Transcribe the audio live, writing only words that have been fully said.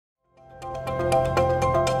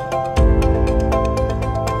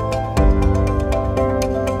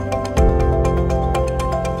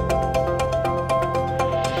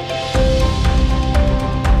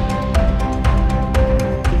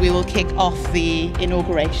We will kick off the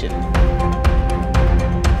inauguration.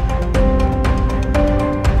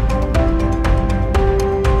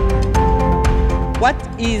 What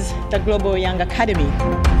is the Global Young Academy?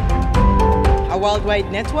 A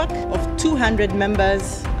worldwide network of 200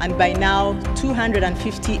 members and by now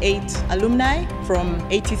 258 alumni from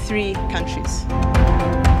 83 countries.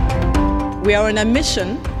 We are on a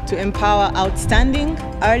mission to empower outstanding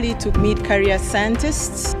early to mid-career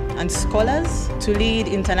scientists and scholars to lead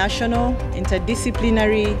international,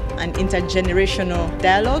 interdisciplinary and intergenerational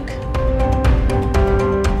dialogue.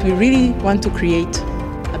 We really want to create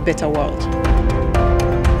a better world.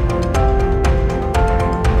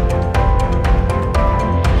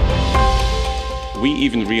 We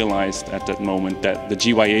even realized at that moment that the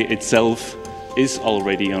GYA itself is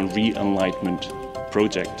already a re-enlightenment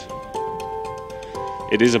project.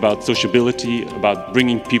 It is about sociability, about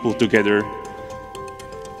bringing people together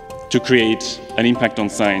to create an impact on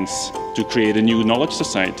science, to create a new knowledge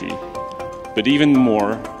society. But even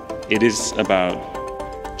more, it is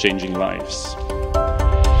about changing lives.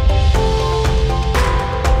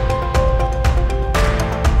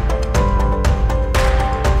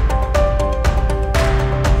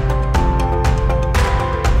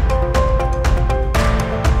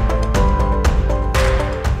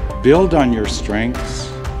 Build on your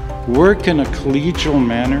strengths, work in a collegial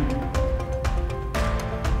manner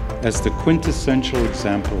as the quintessential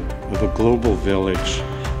example of a global village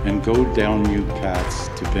and go down new paths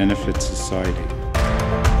to benefit society.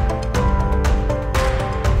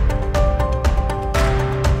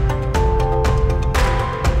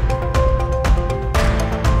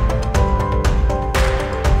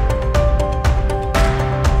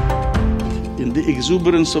 In the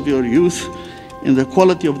exuberance of your youth, in the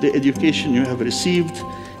quality of the education you have received,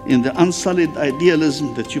 in the unsullied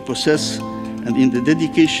idealism that you possess, and in the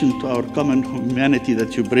dedication to our common humanity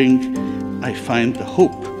that you bring, I find the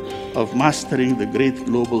hope of mastering the great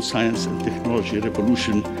global science and technology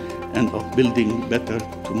revolution and of building better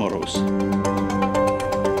tomorrows.